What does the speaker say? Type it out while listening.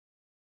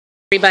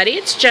Everybody,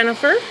 it's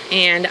Jennifer,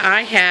 and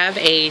I have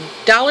a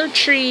Dollar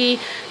Tree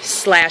 /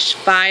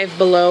 Five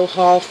Below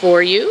haul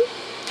for you.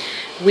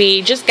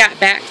 We just got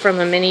back from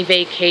a mini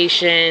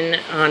vacation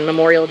on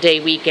Memorial Day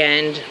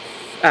weekend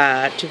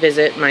to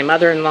visit my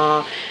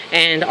mother-in-law,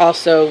 and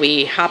also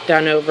we hopped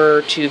on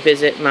over to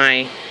visit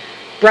my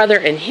brother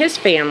and his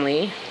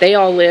family. They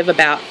all live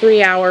about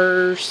 3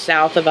 hours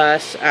south of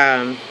us,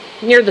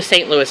 near the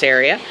St. Louis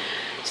area.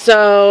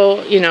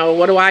 So, you know,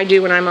 what do I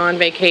do when I'm on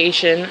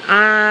vacation?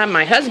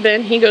 My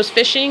husband, he goes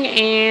fishing,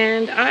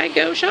 and I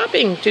go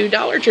shopping to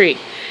Dollar Tree.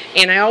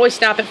 And I always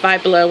stop at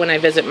Five Below when I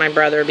visit my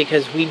brother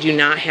because we do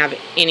not have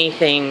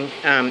anything,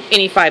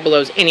 any Five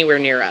Belows anywhere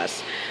near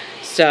us.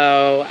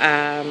 So,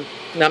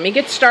 let me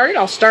get started.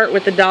 I'll start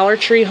with the Dollar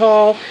Tree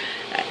haul.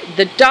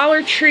 The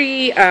Dollar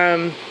Tree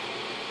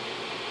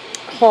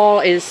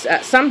haul is,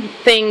 some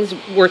things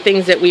were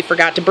things that we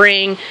forgot to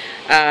bring.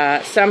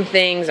 Some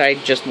things I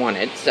just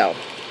wanted, so.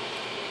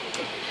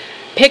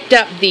 Picked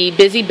up the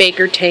Busy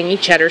Baker Tangy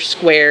Cheddar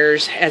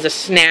Squares as a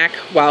snack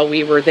while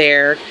we were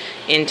there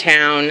in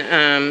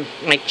town.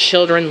 My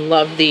children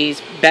love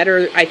these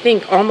better, I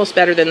think almost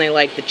better than they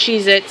like the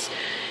Cheez-Its.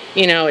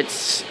 You know,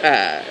 it's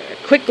a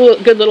quick,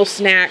 good little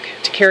snack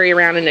to carry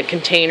around in a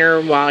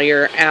container while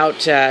you're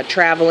out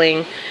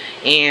traveling.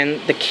 And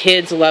the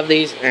kids love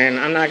these, and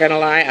I'm not gonna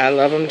lie, I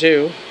love them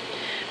too.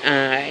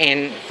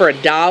 And for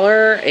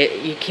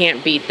 $1, you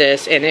can't beat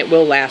this, and it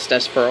will last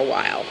us for a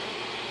while.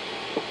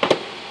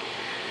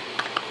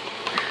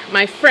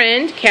 My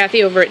friend,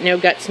 Kathy, over at No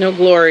Guts, No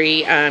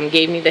Glory,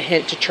 gave me the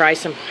hint to try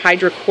some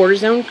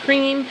hydrocortisone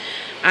cream.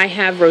 I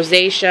have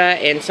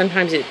rosacea, and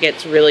sometimes it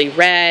gets really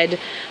red,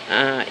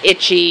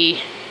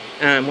 itchy,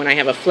 when I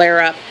have a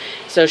flare-up.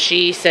 So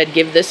she said,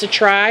 give this a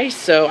try.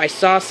 So I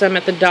saw some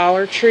at the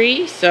Dollar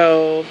Tree,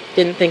 so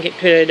didn't think it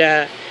could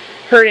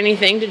hurt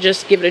anything to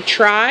just give it a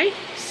try.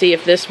 See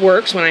if this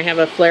works when I have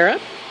a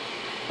flare-up.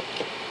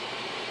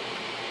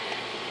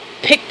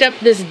 Picked up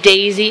this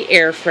Daisy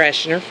air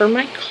freshener for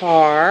my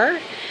car.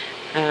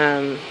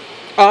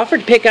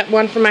 Offered to pick up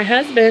one for my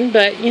husband,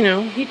 but, you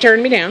know, he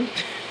turned me down.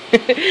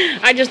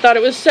 I just thought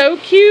it was so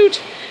cute.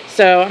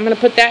 So I'm going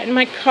to put that in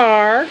my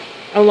car,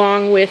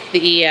 along with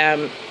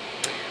the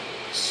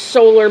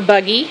solar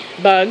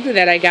bug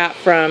that I got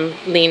from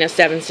Lena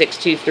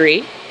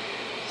 7623.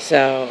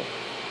 So,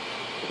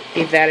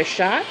 give that a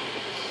shot.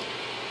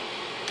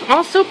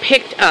 Also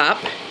picked up,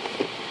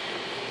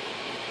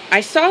 I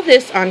saw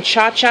this on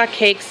Cha Cha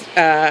Cake's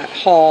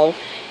haul,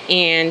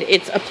 and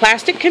it's a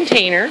plastic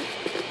container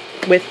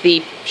with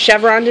the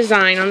chevron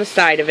design on the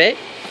side of it.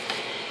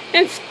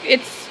 And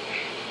it's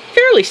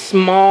fairly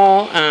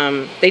small.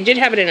 They did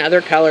have it in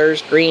other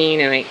colors, green,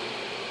 and I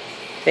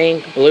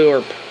think blue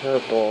or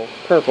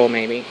purple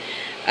maybe.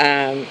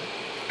 I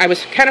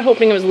was kind of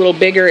hoping it was a little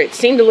bigger. It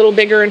seemed a little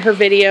bigger in her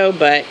video,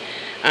 but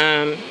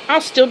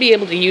I'll still be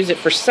able to use it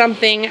for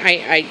something.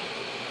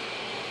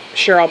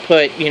 Sure, I'll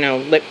put, you know,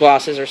 lip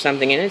glosses or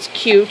something, and it's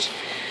cute.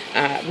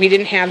 We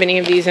didn't have any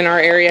of these in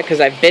our area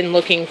because I've been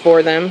looking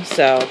for them,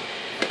 so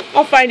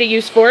I'll find a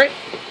use for it.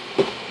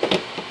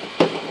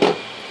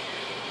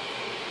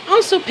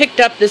 Also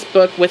picked up this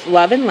book, With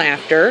Love and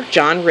Laughter,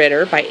 John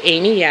Ritter, by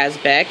Amy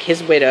Yazbek,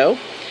 his widow.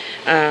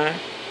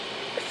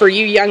 For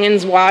you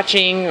youngins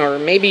watching, or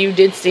maybe you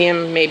did see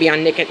him maybe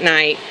on Nick at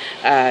Night,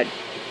 of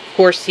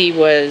course he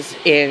was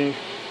in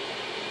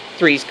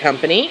Three's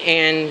Company,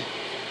 and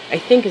I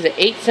think, is it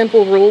 8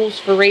 Simple Rules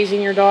for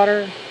Raising Your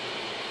Daughter?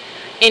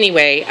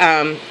 Anyway,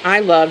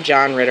 I love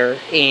John Ritter,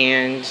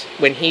 and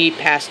when he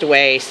passed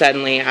away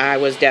suddenly, I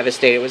was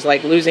devastated. It was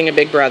like losing a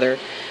big brother.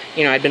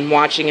 You know, I'd been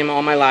watching him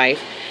all my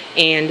life.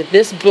 And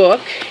this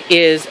book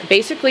is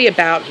basically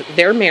about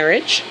their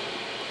marriage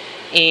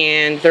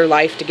and their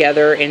life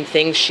together and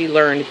things she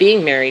learned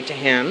being married to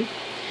him.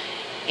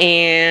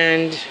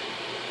 And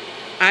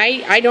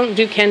I don't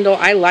do Kindle.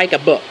 I like a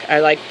book.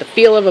 I like the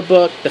feel of a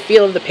book, the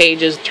feel of the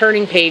pages,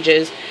 turning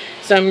pages.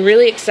 So I'm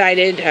really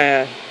excited.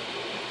 I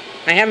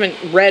haven't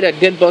read a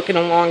good book in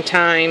a long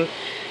time.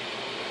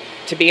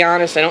 To be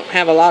honest, I don't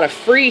have a lot of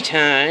free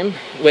time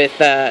with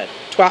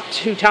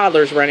 2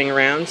 toddlers running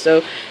around.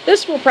 So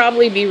this will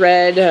probably be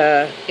read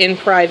in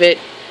private,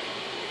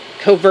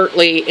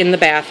 covertly, in the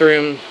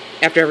bathroom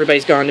after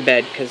everybody's gone to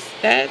bed, because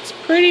that's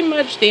pretty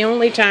much the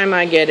only time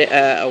I get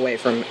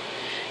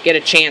get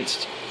a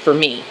chance for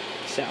me.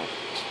 So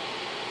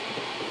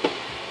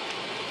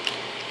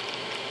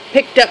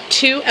picked up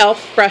 2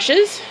 e.l.f.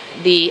 brushes.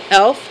 The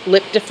e.l.f.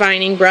 lip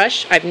defining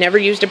brush. I've never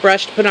used a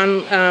brush to put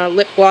on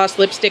lip gloss,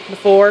 lipstick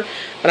before,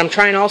 but I'm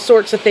trying all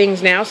sorts of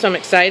things now, so I'm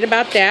excited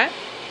about that.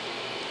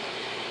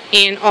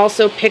 And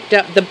also picked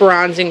up the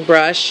bronzing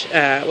brush,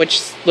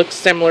 which looks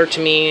similar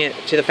to me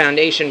to the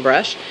foundation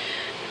brush.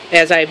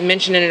 As I've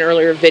mentioned in an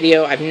earlier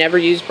video, I've never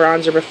used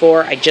bronzer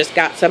before. I just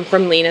got some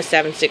from Lena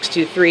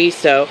 7623,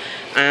 so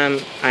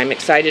I'm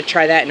excited to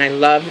try that, and I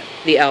love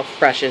the e.l.f.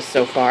 brushes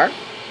so far.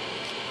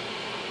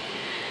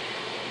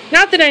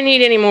 Not that I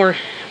need any more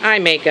eye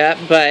makeup,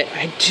 but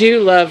I do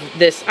love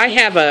this. I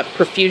have a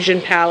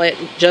Profusion palette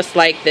just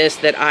like this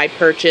that I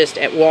purchased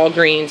at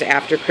Walgreens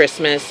after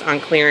Christmas on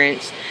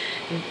clearance,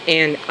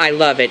 and I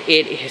love it.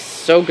 It is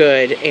so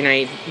good, and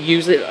I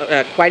use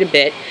it quite a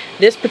bit.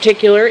 This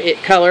particular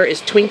color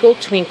is Twinkle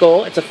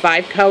Twinkle. It's a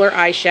 5-color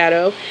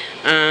eyeshadow.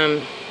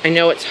 I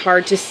know it's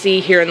hard to see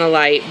here in the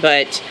light,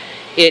 but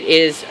it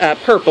is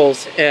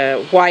purples,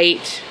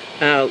 white,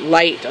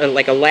 light,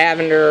 like a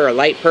lavender or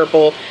light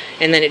purple,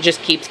 and then it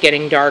just keeps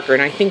getting darker.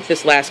 And I think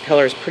this last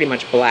color is pretty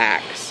much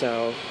black.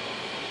 So,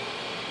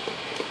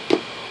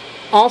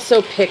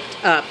 also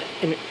picked up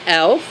an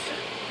e.l.f.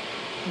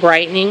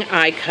 brightening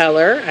eye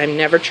color. I've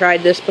never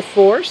tried this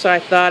before, so I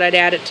thought I'd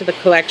add it to the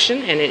collection,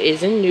 and it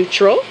is in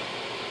neutral.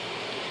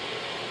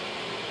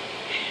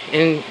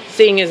 And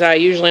seeing as I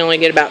usually only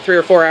get about 3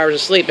 or 4 hours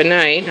of sleep a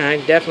night, I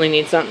definitely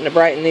need something to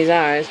brighten these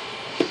eyes.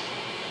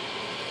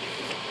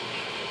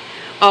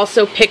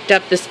 Also picked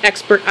up this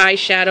Expert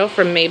eyeshadow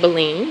from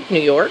Maybelline, New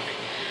York.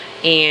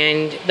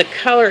 And the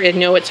color, I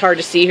know it's hard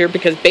to see here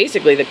because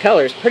basically the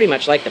color is pretty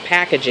much like the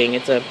packaging.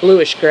 It's a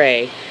bluish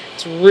gray.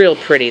 It's real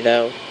pretty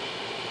though.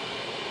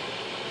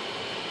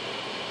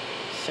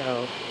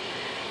 So,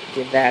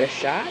 give that a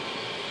shot.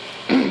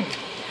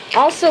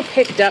 Also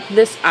picked up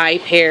this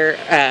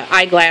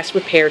eyeglass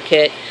repair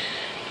kit.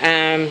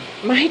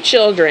 My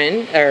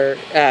children,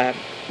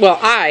 well,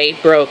 I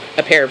broke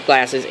a pair of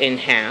glasses in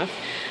half.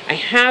 I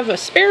have a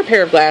spare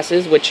pair of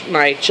glasses, which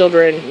my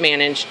children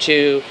managed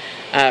to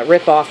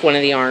rip off one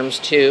of the arms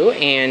to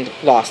and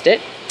lost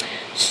it.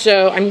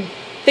 So I'm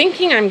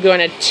thinking I'm going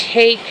to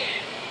take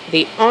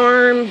the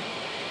arm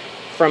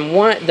from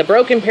the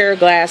broken pair of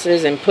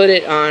glasses and put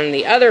it on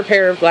the other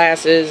pair of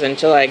glasses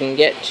until I can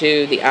get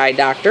to the eye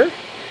doctor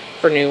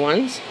for new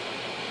ones.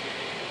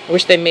 I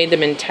wish they made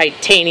them in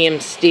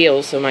titanium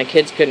steel so my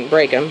kids couldn't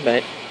break them,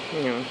 but,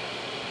 you know.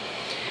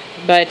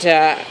 But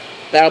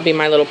that'll be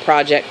my little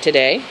project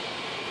today.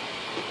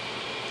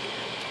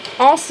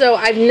 Also,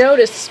 I've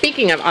noticed,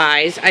 speaking of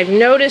eyes, I've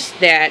noticed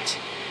that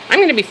I'm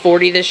going to be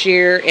 40 this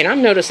year, and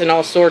I'm noticing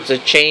all sorts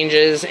of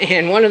changes,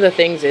 and one of the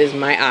things is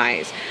my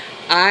eyes.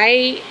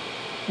 I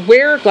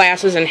wear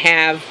glasses and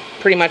have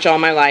pretty much all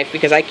my life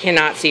because I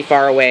cannot see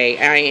far away.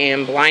 I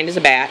am blind as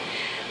a bat,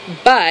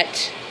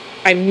 but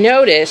I've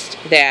noticed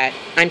that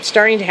I'm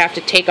starting to have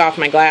to take off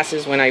my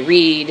glasses when I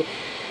read,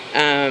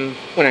 when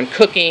I'm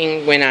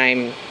cooking, when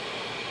I'm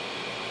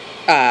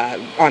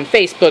on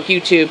Facebook,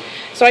 YouTube.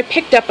 So I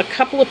picked up a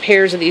couple of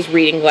pairs of these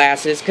reading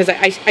glasses because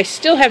I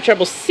still have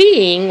trouble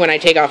seeing when I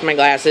take off my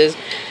glasses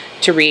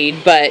to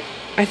read, but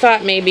I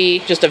thought maybe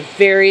just a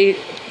very,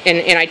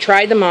 and I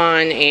tried them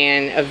on,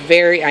 and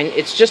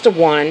it's just a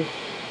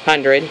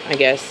 100, I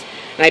guess,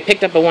 and I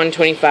picked up a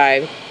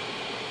 125,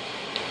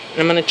 and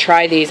I'm going to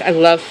try these. I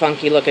love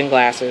funky looking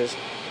glasses.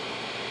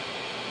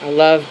 I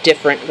love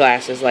different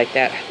glasses like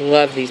that. I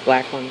love these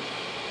black ones.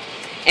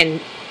 And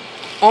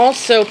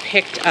also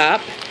picked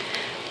up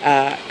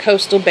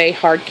Coastal Bay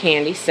Hard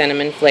Candy,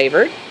 cinnamon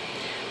flavored.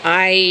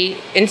 I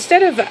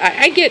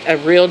get a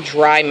real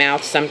dry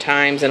mouth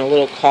sometimes and a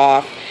little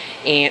cough,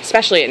 and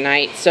especially at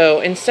night.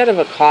 So instead of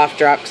a cough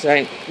drop, because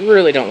I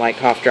really don't like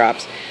cough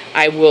drops,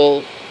 I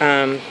will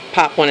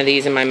pop one of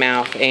these in my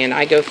mouth, and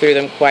I go through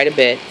them quite a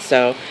bit.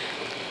 So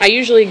I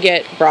usually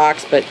get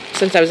Brock's, but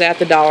since I was at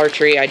the Dollar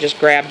Tree, I just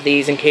grabbed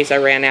these in case I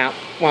ran out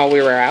while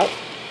we were out.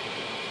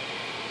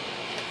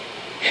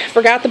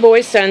 Forgot the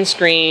boys'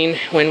 sunscreen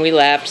when we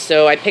left,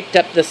 so I picked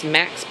up this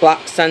Max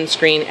Block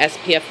Sunscreen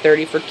SPF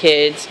 30 for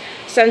kids.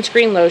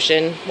 Sunscreen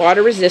lotion,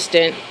 water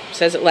resistant,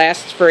 says it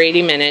lasts for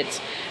 80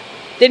 minutes.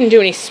 Didn't do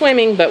any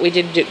swimming, but we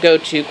did go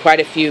to quite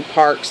a few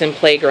parks and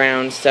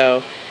playgrounds,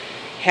 so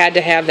had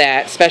to have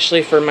that,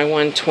 especially for my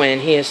one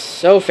twin. He is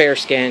so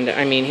fair-skinned.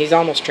 I mean, he's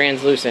almost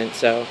translucent,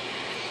 so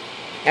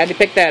had to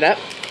pick that up.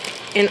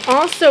 And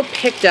also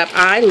picked up,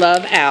 I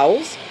love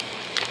owls,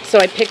 so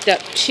I picked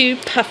up 2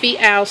 Puffy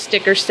Owl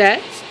sticker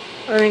sets.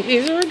 I think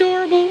these are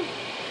adorable.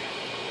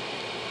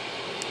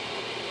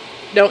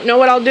 Don't know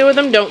what I'll do with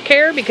them, don't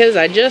care, because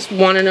I just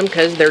wanted them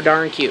because they're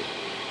darn cute.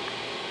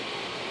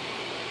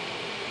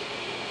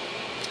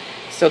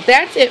 So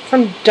that's it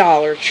from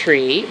Dollar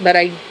Tree, but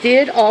I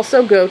did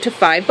also go to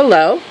Five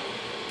Below,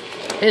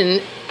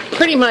 and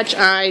pretty much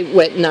I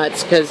went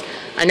nuts because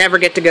I never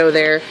get to go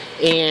there,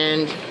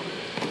 and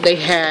they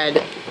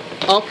had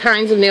all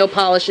kinds of nail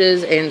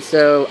polishes, and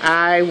so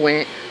I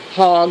went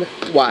hog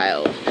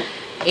wild.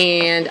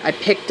 And I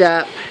picked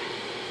up,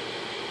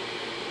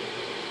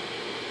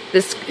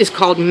 this is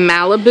called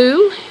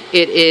Malibu.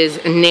 It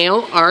is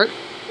nail art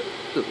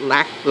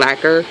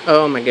lacquer.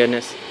 Oh my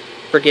goodness.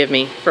 Forgive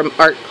me. From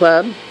Art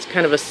Club. It's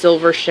kind of a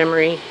silver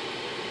shimmery.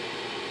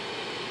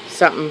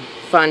 Something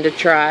fun to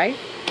try.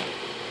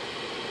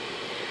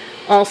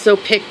 Also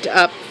picked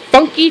up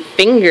Funky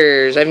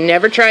Fingers. I've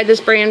never tried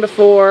this brand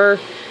before.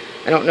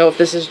 I don't know if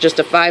this is just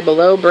a Five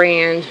Below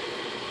brand.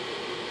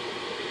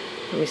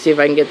 Let me see if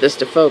I can get this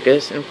to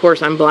focus. And of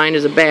course I'm blind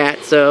as a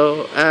bat,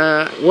 so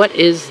what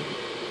is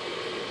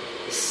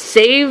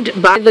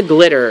Saved by the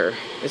Glitter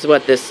is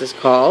what this is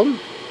called.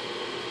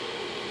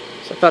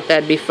 So I thought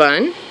that'd be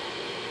fun.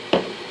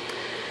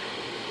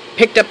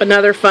 Picked up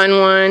another fun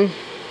one.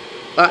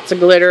 Lots of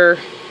glitter.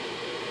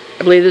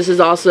 I believe this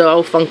is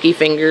also Funky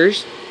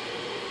Fingers.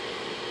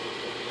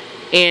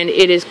 And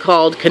it is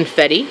called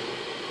Confetti.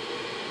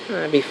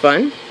 That'd be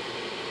fun.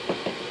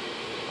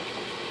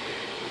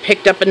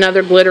 Picked up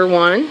another glitter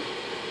one.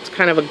 It's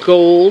kind of a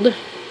gold.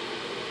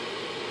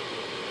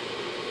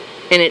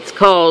 And it's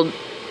called,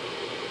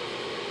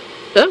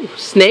 oh,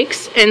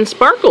 Snakes and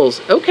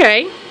Sparkles.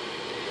 Okay.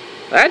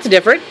 That's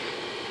different.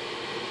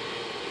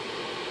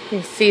 You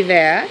can see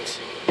that.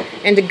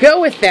 And to go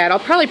with that, I'll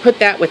probably put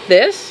that with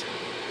this.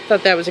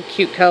 Thought that was a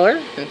cute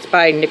color. It's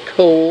by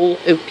Nicole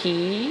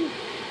O.P.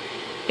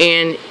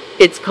 And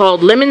it's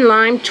called Lemon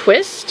Lime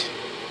Twist.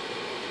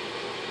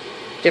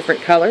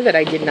 Different color that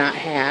I did not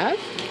have.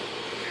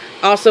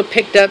 Also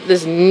picked up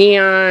this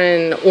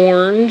neon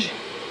orange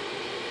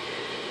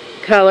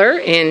color,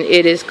 and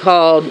it is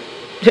called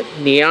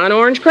Neon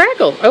Orange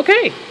Crackle.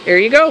 Okay, there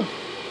you go.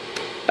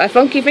 By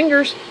Funky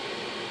Fingers.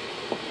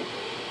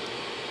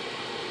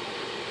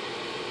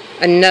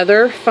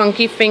 Another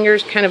Funky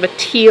Fingers, kind of a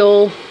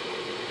teal,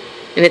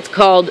 and it's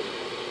called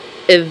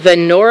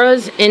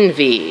Venora's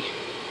Envy.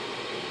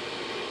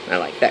 I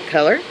like that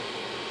color.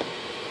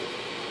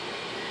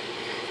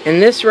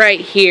 And this right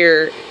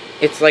here,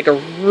 it's like a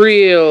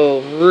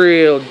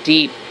real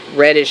deep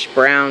reddish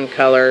brown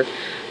color.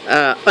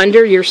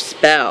 Under Your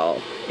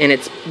Spell. And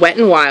it's Wet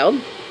and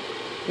Wild.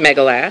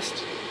 Mega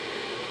Last.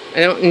 I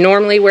don't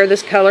normally wear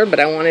this color, but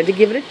I wanted to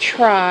give it a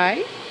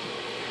try.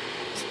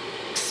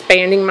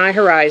 Expanding my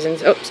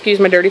horizons. Oh, excuse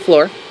my dirty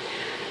floor.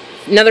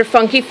 Another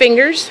Funky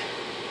Fingers.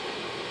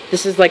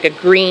 This is like a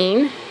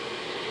green.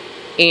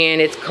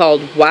 And it's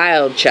called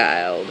Wild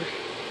Child.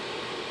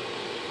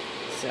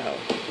 So,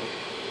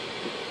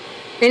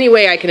 any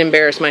way I can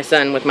embarrass my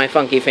son with my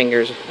Funky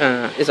Fingers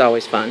is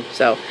always fun.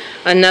 So,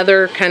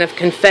 another kind of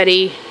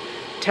confetti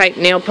type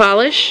nail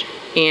polish.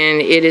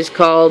 And it is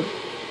called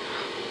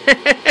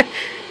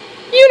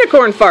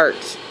Unicorn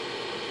Farts.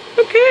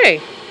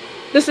 Okay.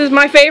 This is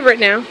my favorite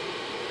now.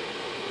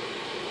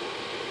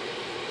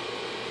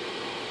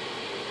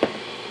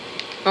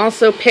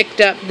 Also picked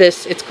up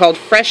this, it's called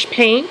Fresh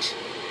Paint.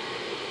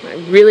 I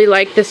really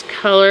like this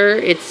color.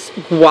 It's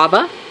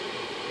Guava.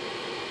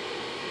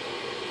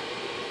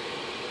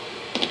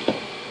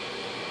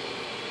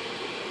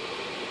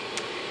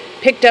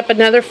 Picked up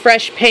another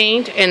Fresh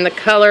Paint, and the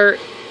color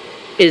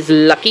is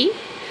Lucky.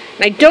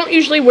 And I don't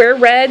usually wear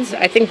reds.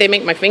 I think they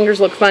make my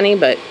fingers look funny,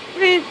 but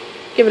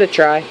give it a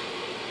try.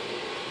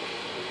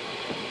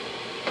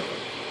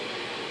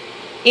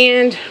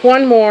 And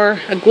one more,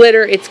 a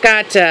glitter. It's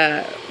got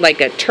like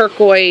a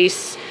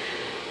turquoise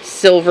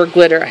silver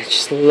glitter. I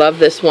just love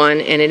this one,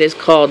 and it is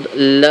called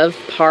Love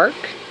Park.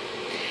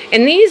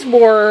 And these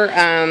were,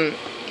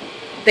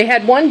 they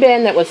had one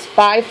bin that was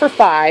 5 for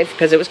 $5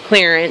 because it was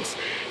clearance,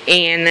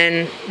 and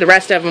then the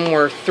rest of them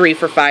were 3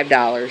 for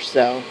 $5.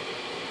 So,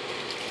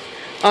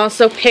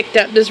 also picked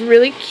up this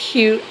really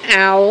cute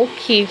owl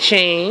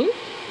keychain.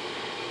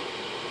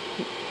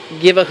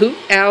 Give a Hoot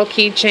owl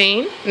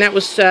keychain, and that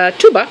was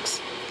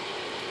 $2.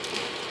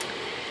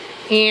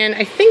 And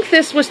I think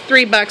this was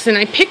 $3, and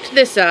I picked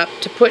this up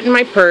to put in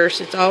my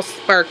purse. It's all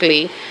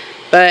sparkly,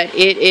 but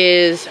it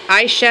is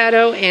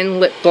eyeshadow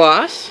and lip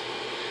gloss.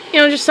 You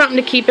know, just something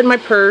to keep in my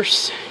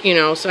purse, you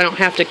know, so I don't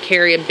have to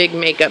carry a big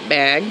makeup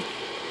bag.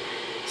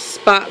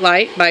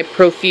 Spotlight by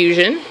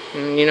Profusion.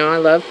 And, you know, I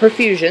love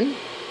Profusion.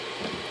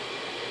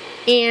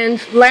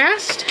 And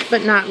last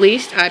but not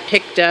least, I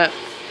picked up,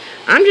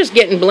 I'm just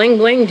getting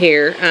bling-blinged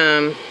here,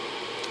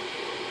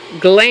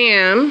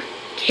 Glam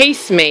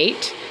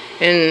Casemate.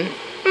 And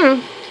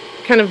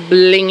kind of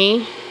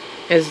blingy,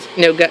 as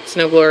No Guts,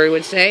 No Glory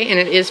would say. And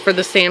it is for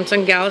the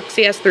Samsung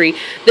Galaxy S3.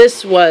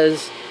 This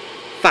was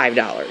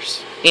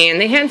 $5.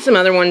 And they had some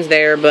other ones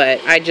there,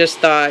 but I just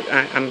thought,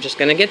 I'm just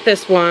going to get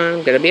this one.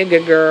 I'm going to be a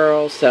good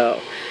girl.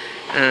 So,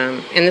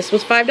 and this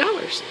was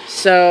 $5.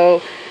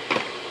 So,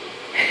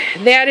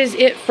 that is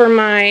it for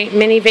my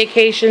mini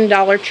vacation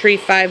Dollar Tree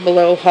Five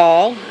Below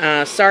haul.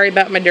 Sorry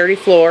about my dirty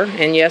floor.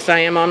 And yes, I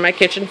am on my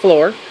kitchen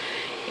floor.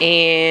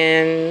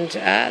 And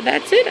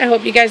that's it. I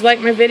hope you guys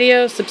like my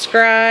video.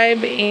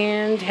 Subscribe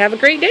and have a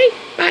great day.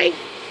 Bye.